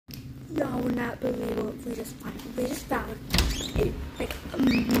No, not believe what we just found. We just found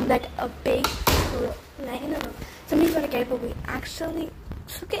like a big turtle laying in the room. Somebody's gonna get it, but we actually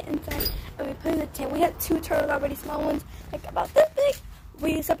took it inside and we put it in the tank. We had 2 turtles already, small ones, like about this big.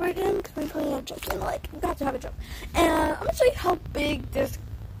 We separated them because we put in a joke and like we have to have a joke. And I'm gonna show you how big this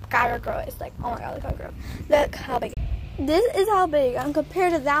guy or girl is. Like, oh my god, look how girl. Look how big. This is how big. And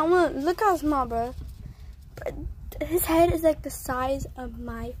compared to that one, look how small, bro. His head is like the size of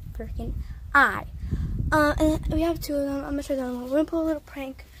my freaking eye. And we have 2 of them. I'm gonna show you the other one. We're gonna pull a little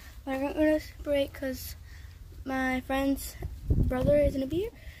prank. We're gonna break because my friend's brother is gonna be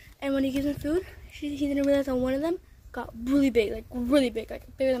here, and when he gives him food, he's gonna realize that one of them got really big, like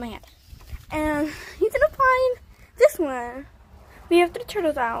bigger than my hand. And he's gonna find this one. We have 3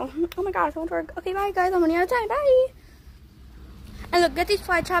 turtles out. Oh my gosh, it won't work. Okay, bye guys. I'm running out of time. Bye. And look, get these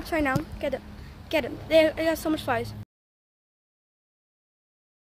fly traps right now. Get them. They got so much flies.